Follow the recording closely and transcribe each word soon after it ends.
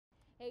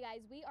Hey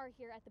guys, we are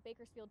here at the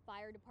Bakersfield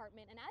Fire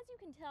Department, and as you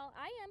can tell,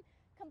 I am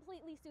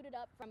completely suited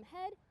up from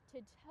head to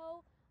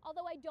toe,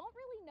 although I don't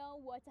really know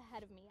what's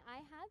ahead of me.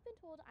 I have been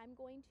told I'm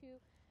going to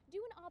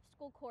do an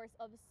obstacle course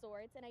of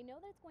sorts, and I know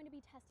that it's going to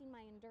be testing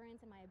my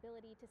endurance and my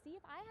ability to see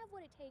if I have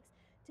what it takes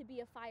to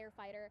be a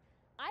firefighter.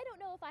 I don't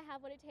know if I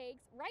have what it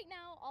takes. Right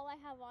now, all I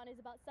have on is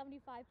about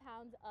 75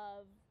 pounds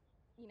of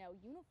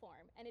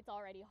uniform, and it's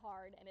already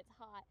hard and it's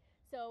hot.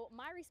 So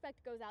my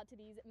respect goes out to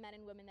these men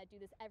and women that do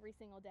this every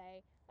single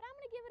day, but I'm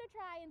gonna give it a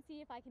try and see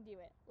if I can do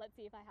it. Let's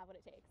see if I have what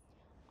it takes.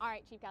 All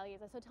right, Chief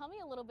Gallegeza, so tell me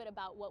a little bit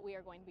about what we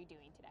are going to be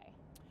doing today.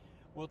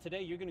 Well,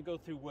 today you're going to go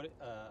through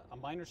a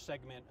minor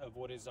segment of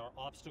what is our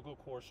obstacle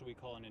course, or we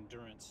call an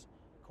endurance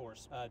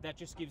course. That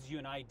just gives you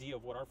an idea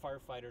of what our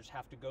firefighters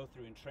have to go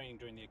through in training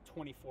during the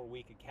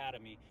 24-week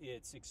academy.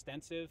 It's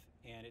extensive,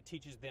 and it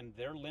teaches them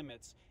their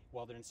limits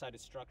while they're inside a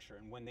structure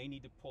and when they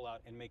need to pull out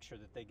and make sure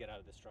that they get out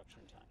of the structure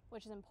in time.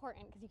 Which is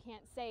important because you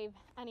can't save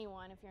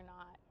anyone if you're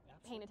not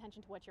Absolutely. Paying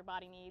attention to what your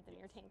body needs and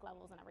your tank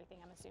levels and everything,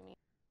 I'm assuming.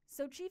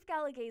 So Chief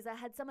Gallegeza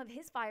had some of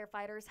his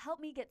firefighters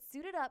help me get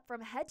suited up from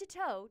head to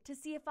toe to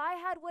see if I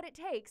had what it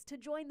takes to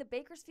join the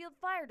Bakersfield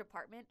Fire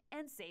Department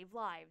and save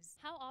lives.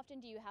 How often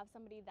do you have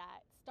somebody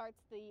that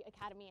starts the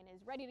academy and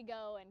is ready to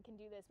go and can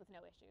do this with no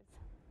issues?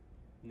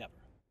 Never.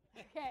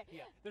 Okay.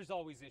 Yeah, there's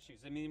always issues.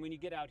 I mean, when you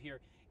get out here,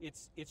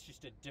 it's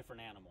just a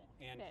different animal.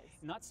 And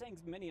not saying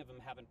many of them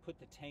haven't put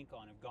the tank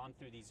on, have gone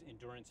through these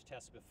endurance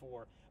tests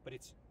before, but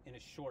it's in a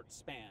short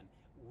span.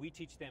 We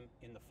teach them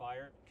in the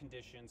fire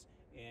conditions,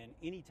 in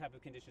any type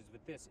of conditions.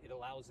 With this, it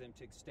allows them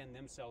to extend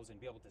themselves and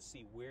be able to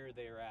see where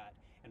they're at.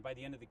 And by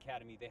the end of the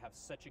academy, they have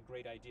such a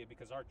great idea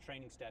because our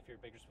training staff here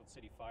at Bakersfield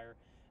City Fire,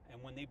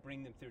 and when they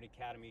bring them through an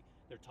academy,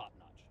 they're top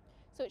notch.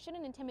 So it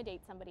shouldn't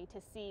intimidate somebody to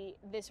see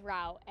this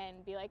route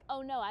and be like,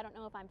 oh no, I don't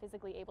know if I'm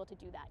physically able to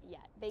do that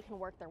yet. They can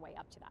work their way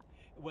up to that.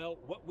 Well,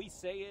 what we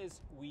say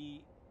is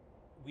we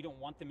don't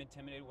want them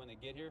intimidated when they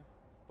get here,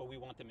 but we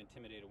want them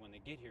intimidated when they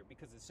get here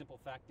because the simple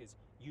fact is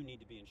you need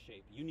to be in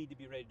shape. You need to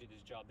be ready to do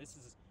this job. This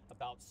is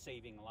about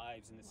saving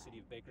lives in the city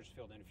of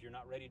Bakersfield, and if you're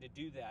not ready to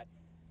do that,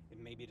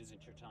 maybe it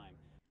isn't your time.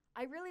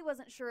 I really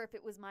wasn't sure if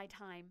it was my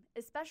time,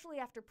 especially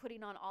after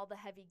putting on all the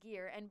heavy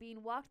gear and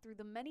being walked through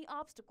the many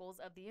obstacles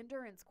of the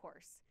endurance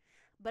course.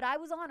 But I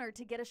was honored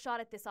to get a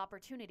shot at this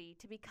opportunity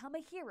to become a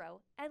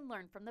hero and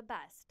learn from the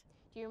best.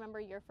 Do you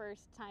remember your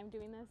first time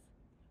doing this?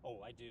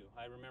 Oh, I do.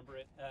 I remember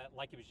it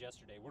like it was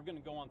yesterday. We're going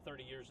to go on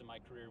 30 years of my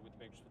career with the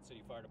Bakersfield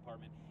City Fire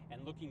Department,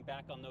 and looking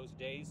back on those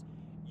days,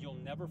 you'll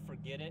never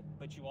forget it,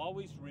 but you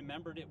always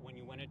remembered it when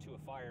you went into a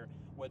fire,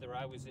 whether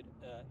I was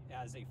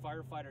as a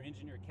firefighter,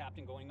 engineer,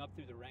 captain going up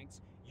through the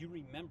ranks. You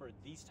remember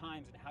these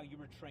times and how you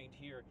were trained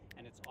here,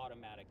 and it's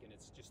automatic, and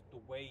it's just the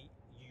way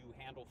you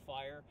handle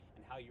fire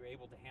and how you're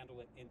able to handle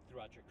it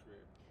throughout your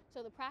career.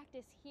 So the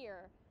practice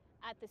here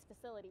at this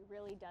facility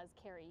really does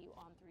carry you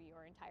on through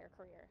your entire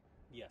career.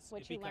 Yes.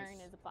 What you learn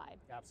is applied.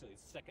 Absolutely.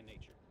 It's second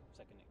nature.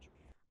 Second nature.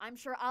 I'm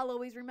sure I'll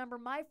always remember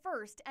my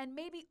first and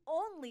maybe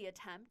only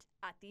attempt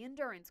at the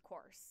endurance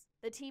course.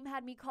 The team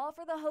had me call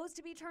for the hose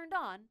to be turned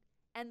on,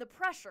 and the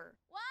pressure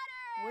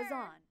was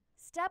on.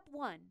 Step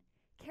 1.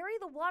 Carry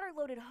the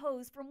water-loaded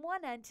hose from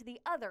one end to the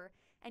other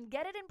and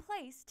get it in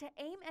place to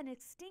aim and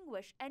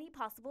extinguish any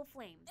possible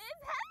flames.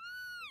 It's heavy!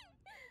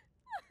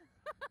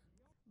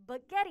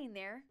 But getting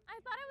there, I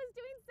thought I was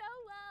doing so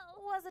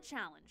well. Was a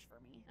challenge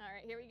for me. All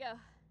right, here we go.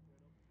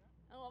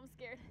 Oh, I'm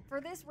scared. For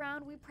this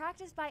round, we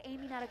practiced by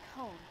aiming at a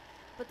cone,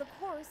 but the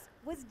course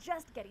was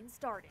just getting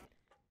started.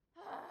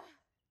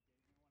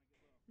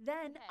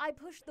 Then I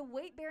pushed the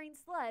weight-bearing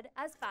sled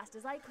as fast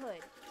as I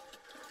could.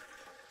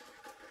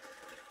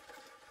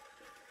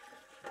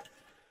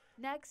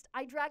 Next,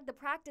 I dragged the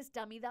practice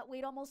dummy that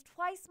weighed almost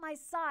twice my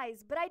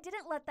size, but I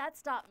didn't let that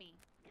stop me.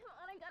 Come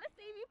on, I gotta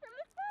save you from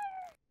this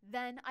fire.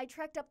 Then I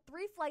trekked up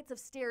 3 flights of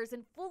stairs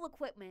in full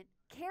equipment,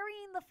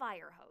 carrying the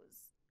fire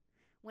hose.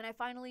 When I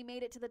finally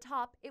made it to the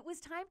top, it was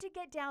time to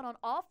get down on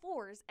all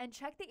fours and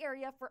check the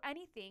area for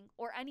anything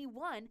or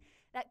anyone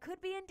that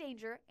could be in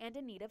danger and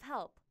in need of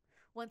help.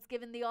 Once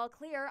given the all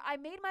clear, I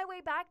made my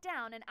way back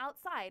down and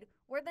outside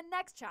where the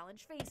next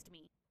challenge faced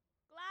me.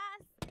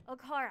 Glass! A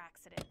car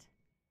accident.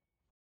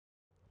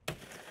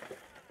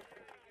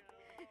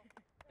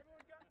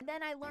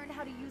 Then I learned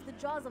how to use the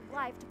jaws of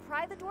life to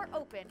pry the door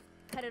open,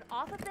 cut it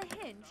off of the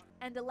hinge,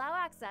 and allow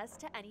access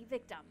to any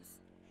victims.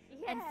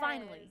 Yes, and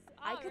finally,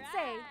 I could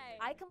say right.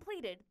 I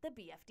completed the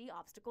BFD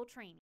obstacle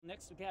training.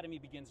 Next academy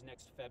begins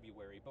next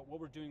February, but what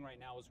we're doing right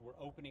now is we're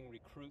opening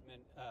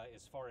recruitment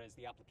as far as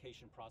the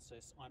application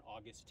process on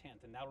August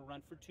 10th, and that'll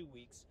run for 2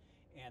 weeks.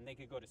 And they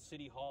could go to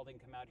City Hall, they can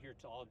come out here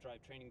to Olive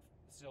Drive Training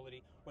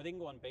Facility, or they can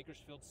go on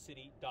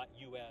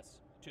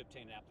bakersfieldcity.us to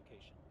obtain an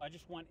application. I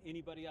just want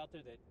anybody out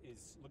there that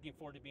is looking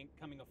forward to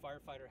becoming a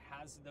firefighter,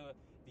 has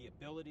the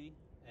ability,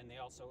 and they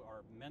also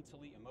are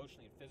mentally,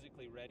 emotionally, and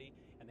physically ready,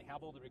 and they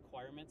have all the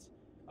requirements.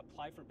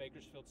 Apply for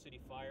Bakersfield City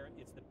Fire.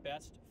 It's the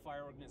best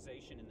fire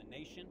organization in the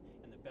nation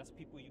and the best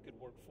people you could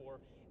work for.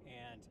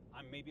 And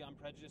maybe I'm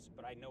prejudiced,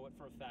 but I know it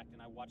for a fact,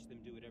 and I watch them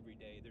do it every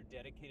day. They're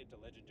dedicated to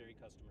legendary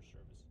customer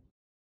service.